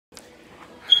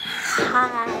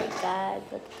Hi guys,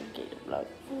 welcome to Get Vlog.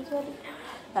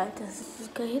 This is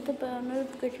gonna hit the bell,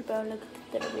 notification bell, like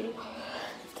the video.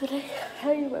 Today,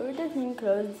 hey, remember this new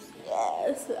clothes?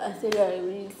 Yes, I said I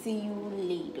will see you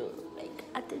later. Like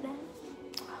after that,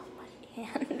 oh my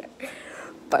hand,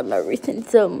 by my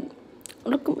recent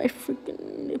look at my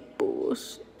freaking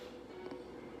nipples.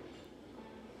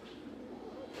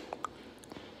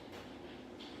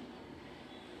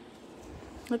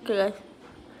 Look at guys.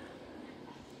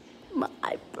 My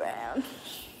eyebrows,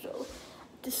 so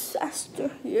disaster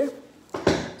here.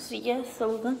 So yes, so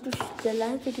we're going to the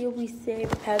last video we said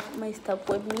have my stuff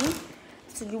with me,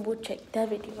 so you will check that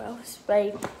video out. It's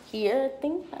right here, I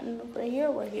think. I don't know, right here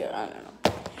or here, I don't know.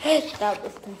 That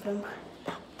was the from my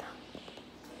laptop.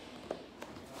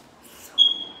 So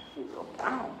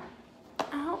ow.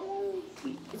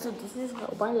 So this is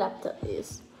how my laptop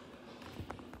is.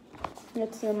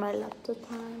 Let's see my laptop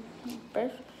time.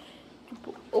 First,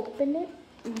 you open it.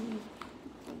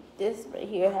 This right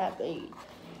here have a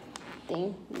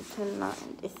thing you cannot.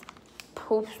 It's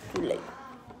supposed to like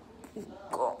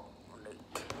go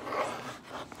like.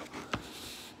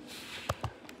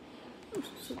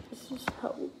 So this is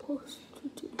how we're supposed to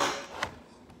do.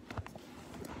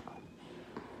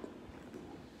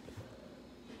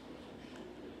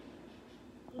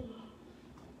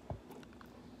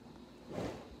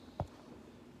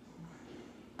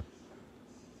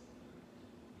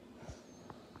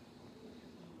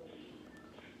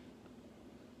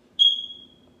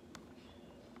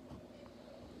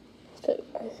 So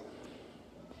guys,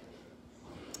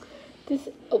 this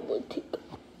will take.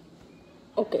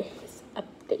 Okay, it's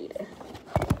updated.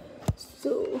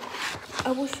 So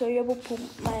I will show you. I will put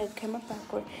my camera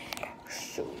backward.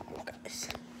 Show you guys.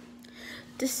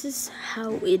 This is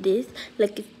how it is.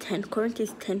 Like it's 10. Current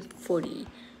is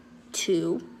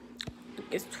 10:42. I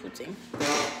guess choosing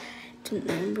to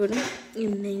number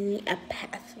and then a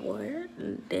password.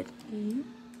 And then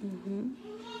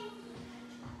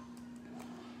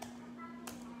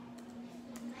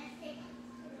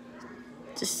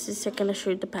just a second to show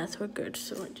you the password good.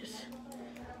 So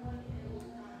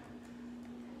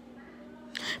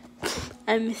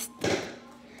I missed it.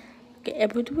 Okay, I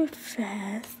will do it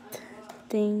fast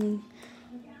thing.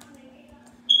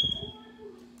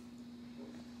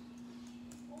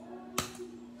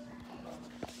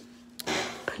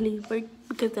 Please work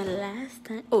because the last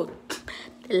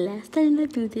time I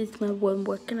do this, my one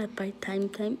working at my time.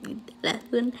 The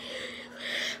last one,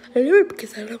 I never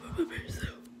because I don't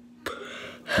remember.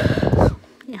 So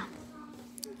yeah,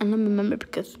 I don't remember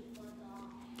because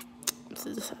this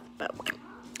is bad one.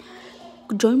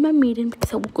 Join my meeting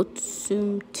because I will go to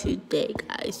Zoom today,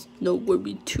 guys. No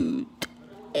worry today.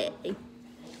 Okay,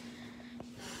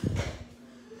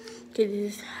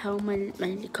 this is how my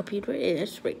computer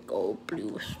is, like all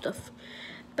blue stuff.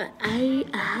 But I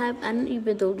don't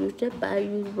even use it, but I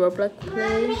use Roblox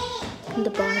Play in the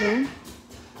bottom.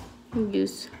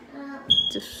 Use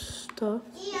this stuff.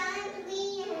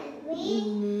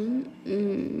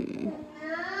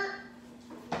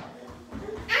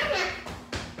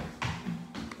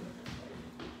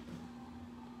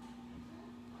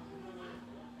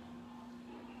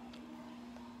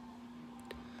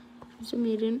 So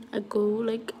meeting, I go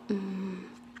like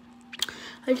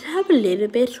I just have a little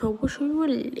bit, so I will show you a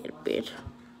little bit.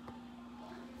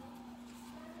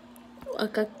 I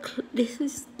got this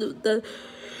is the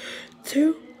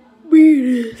 2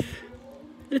 meters.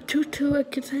 The tutor I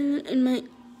can send in my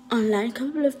online.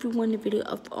 Couple if you want a video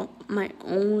of my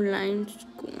online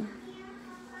school.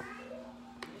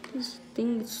 This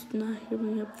thing is not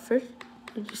hearing up first.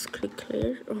 I just click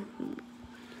clear.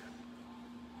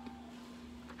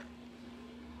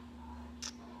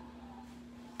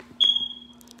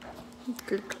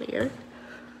 Click clear.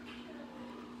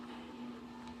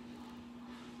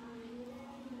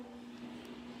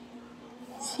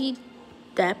 See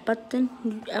that button?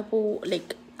 I will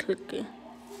like click it.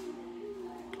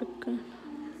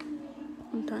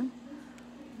 One time.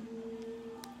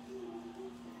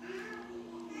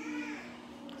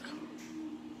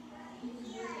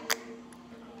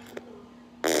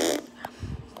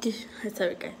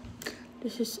 Sorry guys.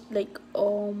 This is like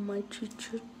all my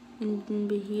teachers, and then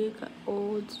here got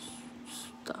all this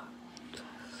stuff.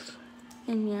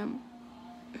 And yeah.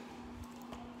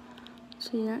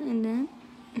 So yeah, and then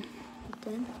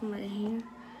from right here.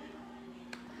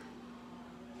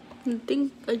 I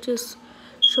think I just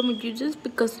show me do this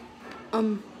because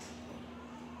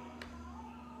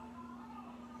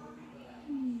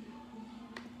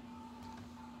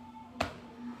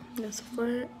that's for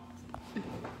it.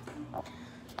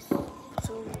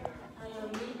 So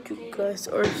you guys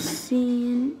are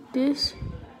seeing this.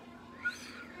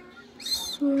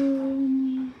 So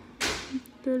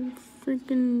the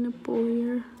freaking nipple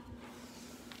here.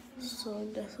 So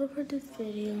that's all for this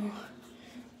video.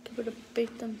 Give it a big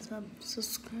thumbs up,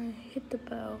 subscribe, hit the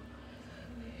bell.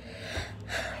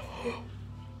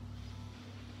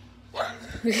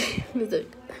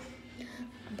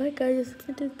 Bye guys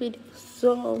for this video.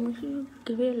 So make sure you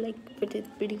give it a like for this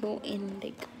video and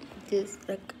like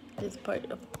this part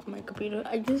of my computer.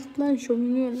 I just not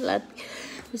showing you a lot.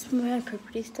 This is my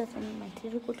property stuff and my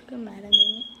teacher go to come mad at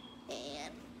me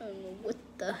and I don't know what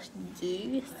the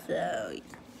do.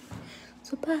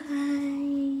 So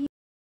bye.